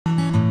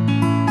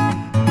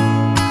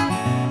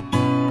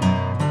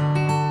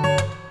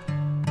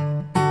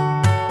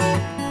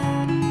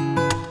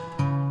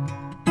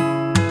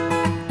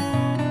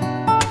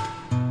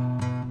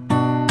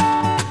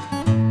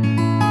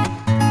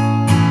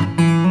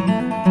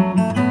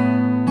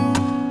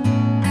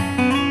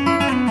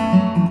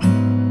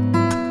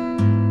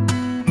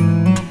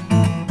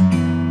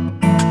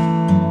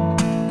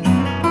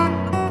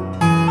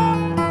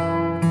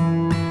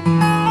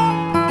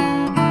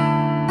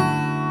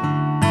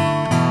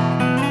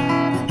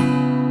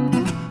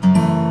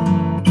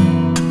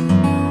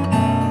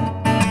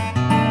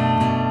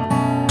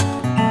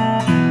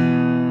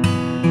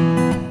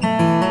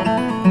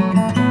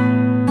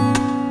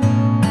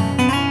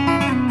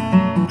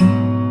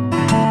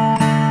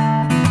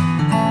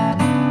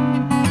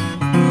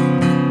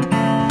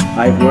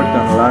I've worked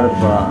on a lot of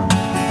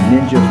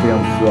ninja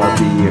films throughout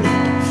the years,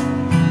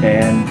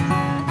 and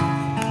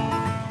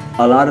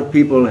a lot of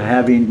people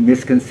having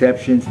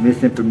misconceptions,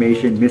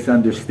 misinformation,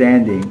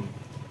 misunderstanding,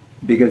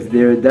 because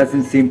there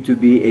doesn't seem to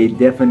be a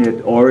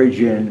definite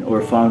origin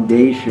or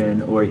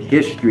foundation or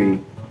history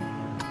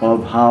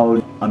of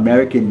how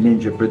American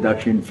ninja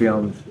production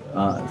films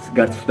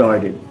got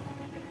started.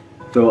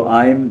 So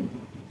I've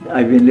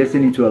been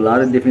listening to a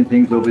lot of different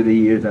things over the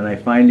years, and I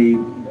finally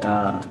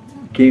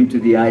came to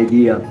the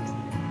idea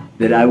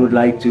that I would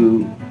like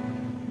to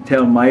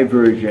tell my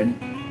version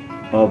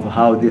of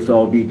how this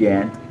all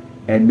began,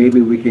 and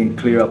maybe we can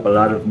clear up a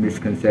lot of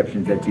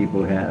misconceptions that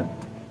people have.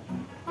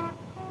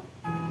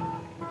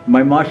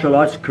 My martial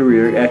arts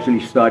career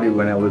actually started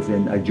when I was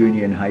in a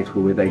junior in high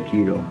school with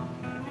Aikido.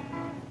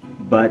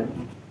 But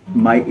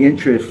my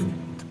interest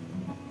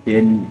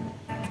in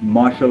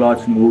martial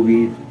arts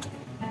movies,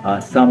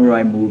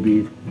 samurai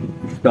movies,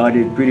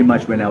 started pretty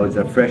much when I was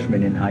a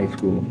freshman in high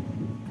school.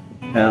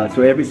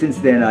 So ever since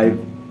then, I've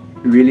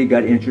really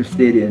got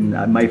interested in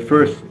my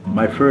first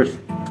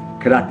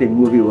karate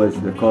movie was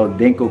called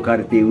Denko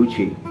Karate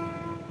Uchi,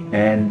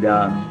 and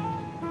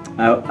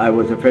I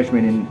was a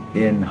freshman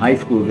in high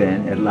school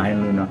then at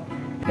Lahaina Luna,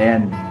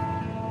 and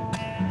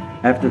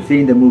after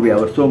seeing the movie, I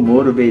was so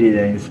motivated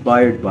and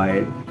inspired by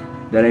it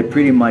that I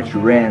pretty much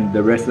ran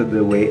the rest of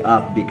the way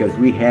up, because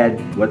we had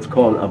what's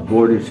called a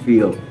boarders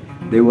field.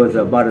 There was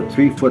about a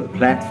 3-foot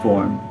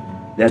platform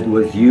that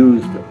was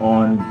used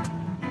on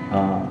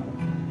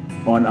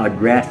a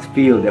grass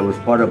field that was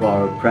part of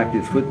our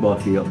practice football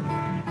field,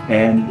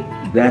 and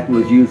that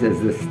was used as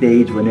the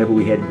stage whenever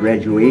we had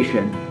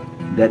graduation.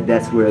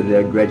 That's where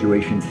the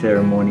graduation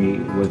ceremony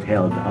was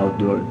held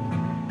outdoors.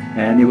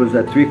 And it was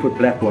a 3-foot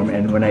platform,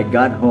 and when I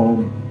got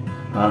home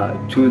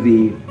to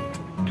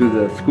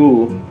the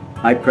school,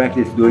 I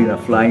practiced doing a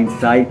flying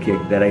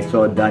sidekick that I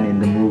saw done in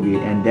the movie,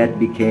 and that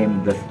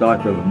became the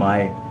start of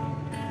my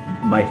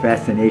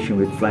fascination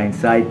with flying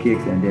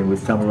sidekicks, and then with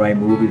samurai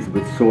movies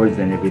with swords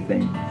and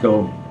everything.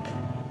 So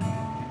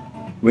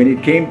when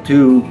it came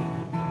to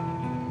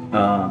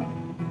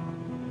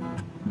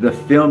the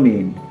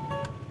filming,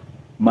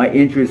 my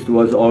interest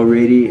was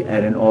already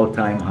at an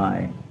all-time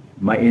high.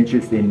 My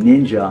interest in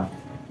ninja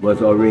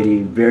was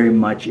already very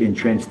much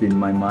entrenched in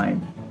my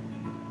mind.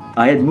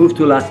 I had moved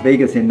to Las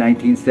Vegas in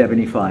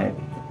 1975,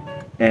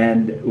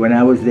 and when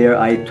I was there,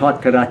 I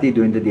taught karate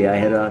during the day. I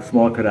had a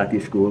small karate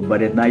school,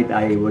 but at night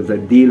I was a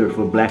dealer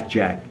for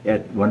blackjack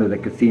at one of the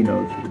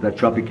casinos, the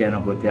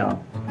Tropicana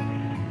Hotel.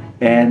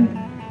 And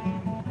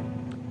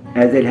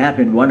as it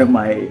happened, one of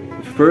my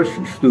first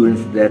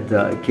students that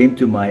came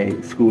to my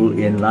school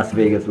in Las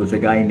Vegas was a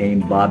guy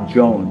named Bob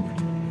Jones.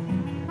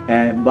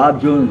 And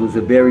Bob Jones was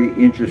a very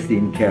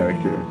interesting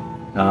character.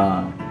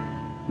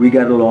 We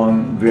got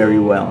along very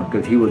well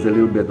because he was a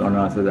little bit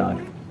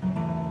unorthodox.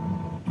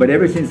 But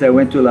ever since I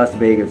went to Las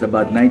Vegas,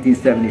 about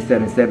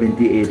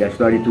 1977-78, I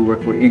started to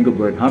work for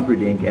Engelbert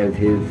Humperdinck as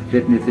his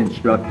fitness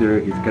instructor,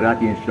 his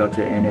karate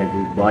instructor, and as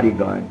his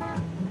bodyguard.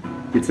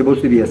 It's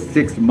supposed to be a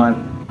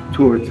 6-month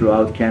tour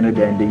throughout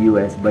Canada and the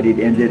US, but it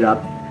ended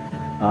up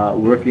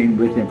working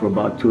with him for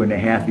about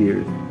 2.5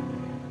 years.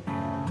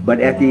 But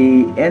at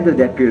the end of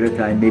that period of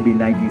time, maybe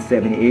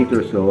 1978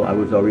 or so, I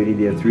was already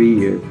there 3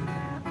 years.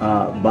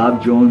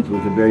 Bob Jones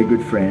was a very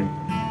good friend.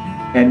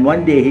 And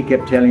one day he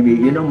kept telling me,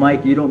 you know,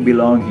 Mike, you don't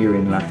belong here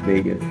in Las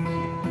Vegas.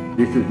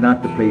 This is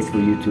not the place for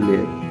you to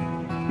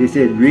live. He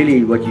said,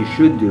 really, what you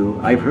should do,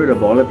 I've heard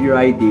of all of your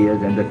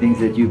ideas and the things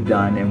that you've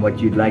done and what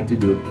you'd like to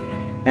do.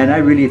 And I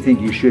really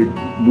think you should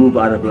move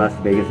out of Las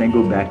Vegas and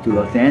go back to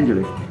Los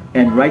Angeles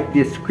and write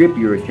this script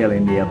you were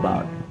telling me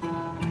about.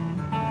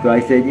 So I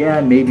said, yeah,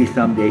 maybe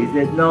someday. He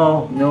said,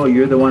 no,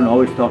 you're the one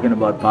always talking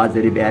about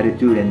positive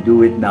attitude and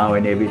do it now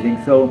and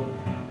everything. So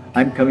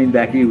I'm coming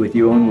back to you with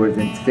your own words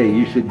and say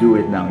you should do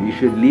it now. You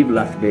should leave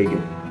Las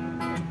Vegas.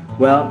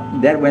 Well,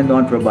 that went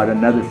on for about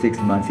another 6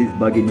 months. He's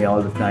bugging me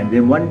all the time.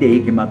 Then one day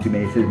he came up to me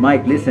and he said,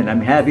 Mike, listen, I'm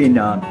having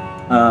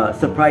a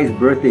surprise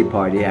birthday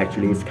party,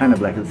 actually. It's kind of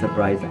like a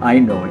surprise. I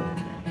know it.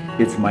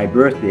 It's my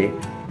birthday,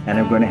 and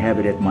I'm going to have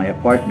it at my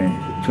apartment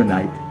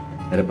tonight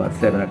at about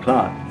 7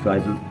 o'clock. So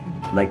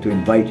I'd like to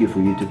invite you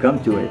for you to come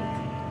to it.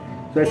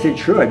 So I said,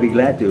 sure, I'd be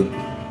glad to.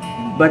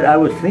 But I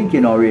was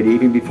thinking already,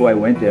 even before I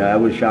went there, I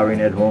was showering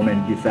at home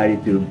and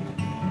decided to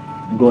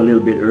go a little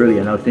bit early.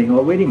 And I was thinking,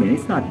 oh, wait a minute,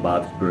 it's not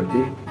Bob's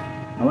birthday.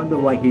 I wonder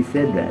why he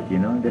said that, you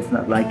know, that's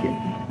not like him.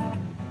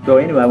 So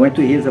anyway, I went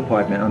to his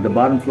apartment. On the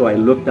bottom floor, I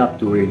looked up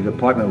to where his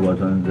apartment was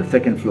on the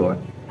 2nd floor.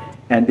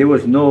 And there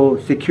was no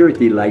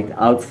security light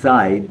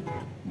outside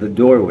the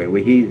doorway.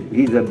 Where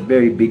he's a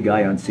very big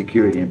guy on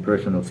security and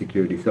personal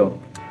security.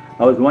 So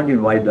I was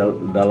wondering why the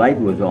light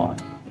was on.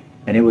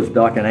 And it was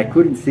dark, and I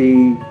couldn't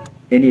see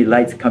any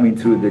lights coming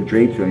through the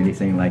drapes or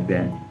anything like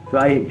that. So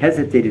I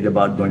hesitated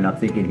about going up,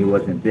 thinking he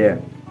wasn't there.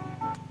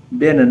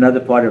 Then another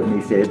part of me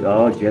said,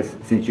 oh,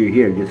 just since you're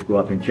here, just go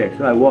up and check.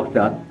 So I walked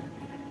up,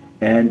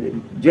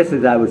 and just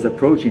as I was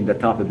approaching the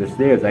top of the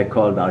stairs, I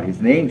called out his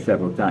name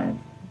several times,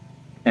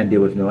 and there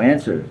was no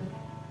answer.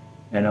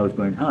 And I was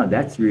going, huh,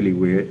 that's really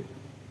weird.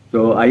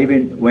 So I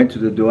even went to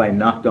the door, I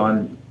knocked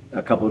on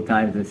a couple of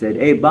times and said,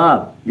 hey,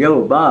 Bob,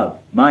 yo,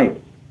 Bob,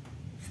 Mike.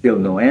 Still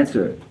no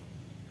answer.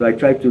 So I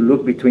tried to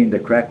look between the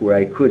crack where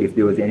I could, if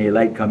there was any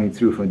light coming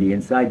through from the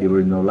inside. There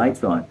were no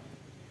lights on.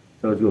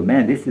 So I was going,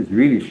 man, this is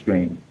really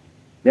strange.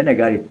 Then I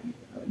got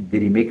it,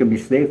 did he make a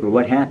mistake or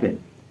what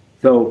happened?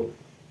 So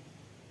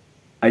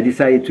I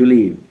decided to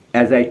leave.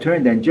 As I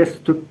turned and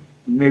just took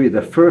maybe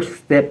the first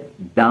step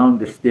down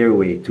the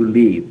stairway to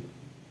leave,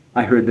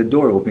 I heard the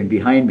door open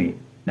behind me.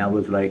 And I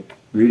was like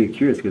really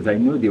curious because I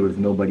knew there was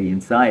nobody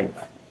inside.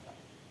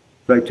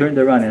 So I turned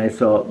around and I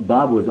saw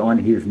Bob was on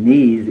his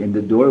knees in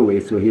the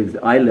doorway, so his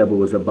eye level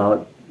was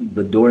about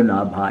the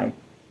doorknob high.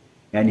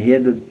 And he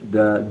had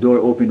the door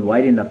open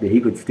wide enough that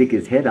he could stick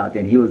his head out,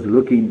 and he was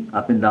looking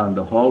up and down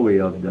the hallway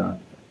of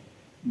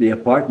the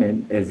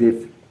apartment as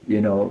if,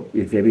 you know,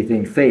 is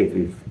everything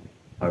safe?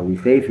 Are we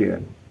safe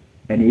here?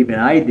 And even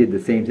I did the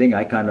same thing.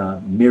 I kind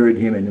of mirrored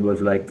him and it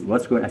was like,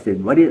 what's going on? I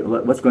said,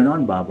 what's going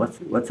on, Bob?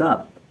 What's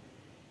up?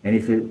 And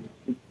he said,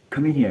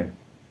 come in here.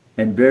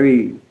 And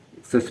very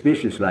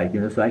suspicious like, you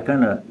know, so I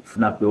kind of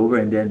snuck over,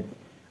 and then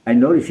I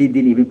noticed he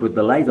didn't even put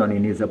the light on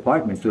in his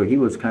apartment, so he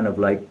was kind of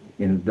like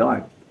in the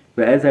dark.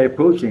 But as I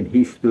approached him,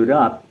 he stood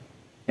up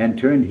and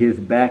turned his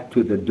back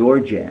to the door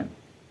jamb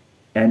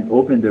and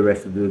opened the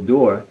rest of the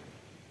door.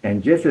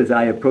 And just as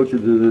I approached the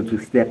door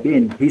to step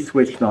in, he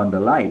switched on the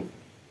light.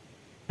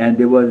 And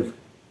there was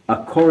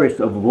a chorus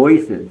of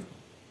voices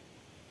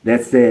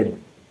that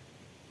said,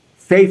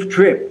 safe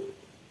trip.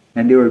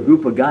 And there were a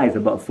group of guys,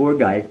 about 4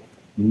 guys,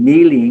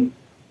 kneeling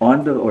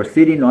on the, or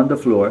sitting on the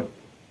floor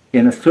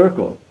in a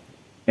circle.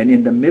 And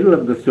in the middle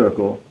of the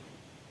circle,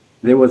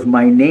 there was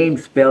my name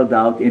spelled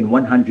out in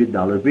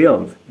 $100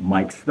 bills,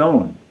 Mike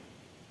Stone.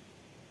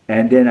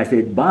 And then I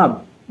said,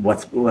 Bob,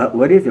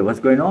 what is it? What's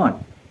going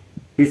on?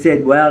 He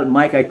said, well,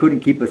 Mike, I couldn't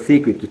keep a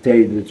secret, to tell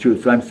you the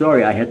truth, so I'm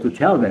sorry, I had to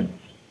tell them.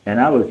 And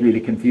I was really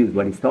confused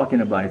what he's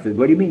talking about. I said,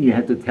 what do you mean you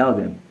had to tell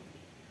them?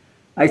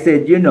 I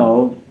said, you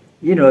know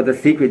the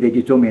secret that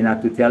you told me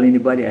not to tell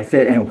anybody? I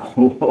said, and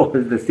what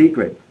was the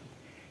secret?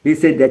 He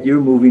said that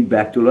you're moving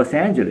back to Los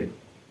Angeles.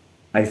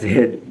 I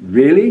said,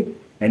 really?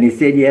 And he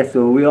said, yes,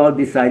 so we all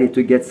decided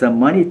to get some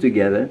money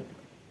together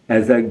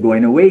as a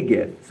going away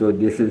gift. So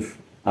this is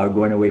our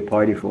going away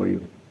party for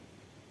you.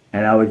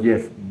 And I was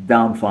just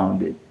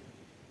dumbfounded.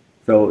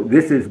 So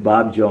this is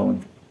Bob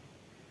Jones.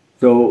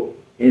 So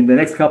in the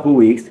next couple of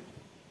weeks,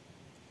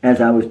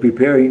 as I was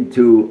preparing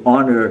to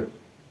honor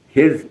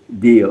his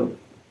deal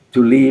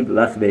to leave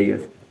Las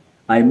Vegas,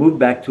 I moved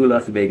back to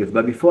Las Vegas.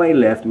 But before I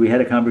left, we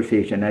had a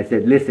conversation. I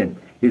said, listen,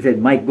 he said,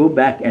 Mike, go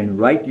back and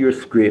write your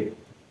script.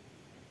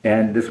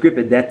 And the script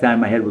at that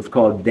time I had was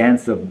called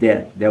Dance of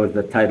Death. That was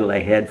the title I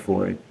had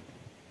for it.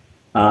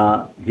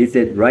 He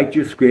said, write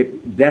your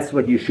script. That's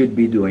what you should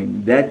be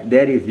doing. That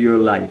is your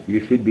life.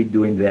 You should be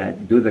doing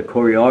that. Do the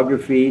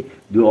choreography,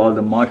 do all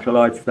the martial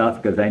arts stuff,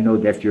 because I know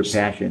that's your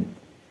passion.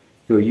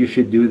 So you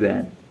should do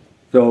that.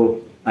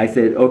 So I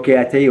said, okay,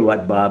 I tell you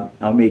what, Bob,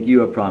 I'll make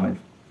you a promise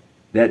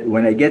that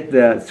when I get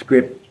the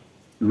script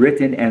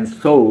written and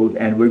sold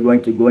and we're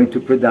going to go into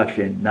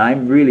production. Now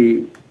I'm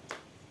really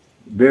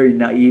very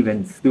naive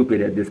and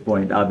stupid at this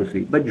point,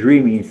 obviously, but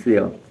dreaming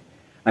still.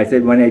 I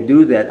said, when I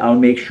do that, I'll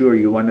make sure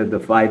you're one of the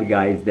 5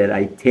 guys that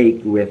I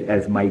take with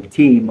as my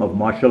team of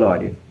martial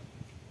artists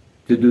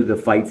to do the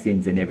fight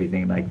scenes and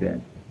everything like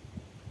that.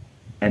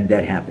 And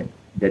that happened.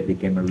 That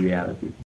became a reality.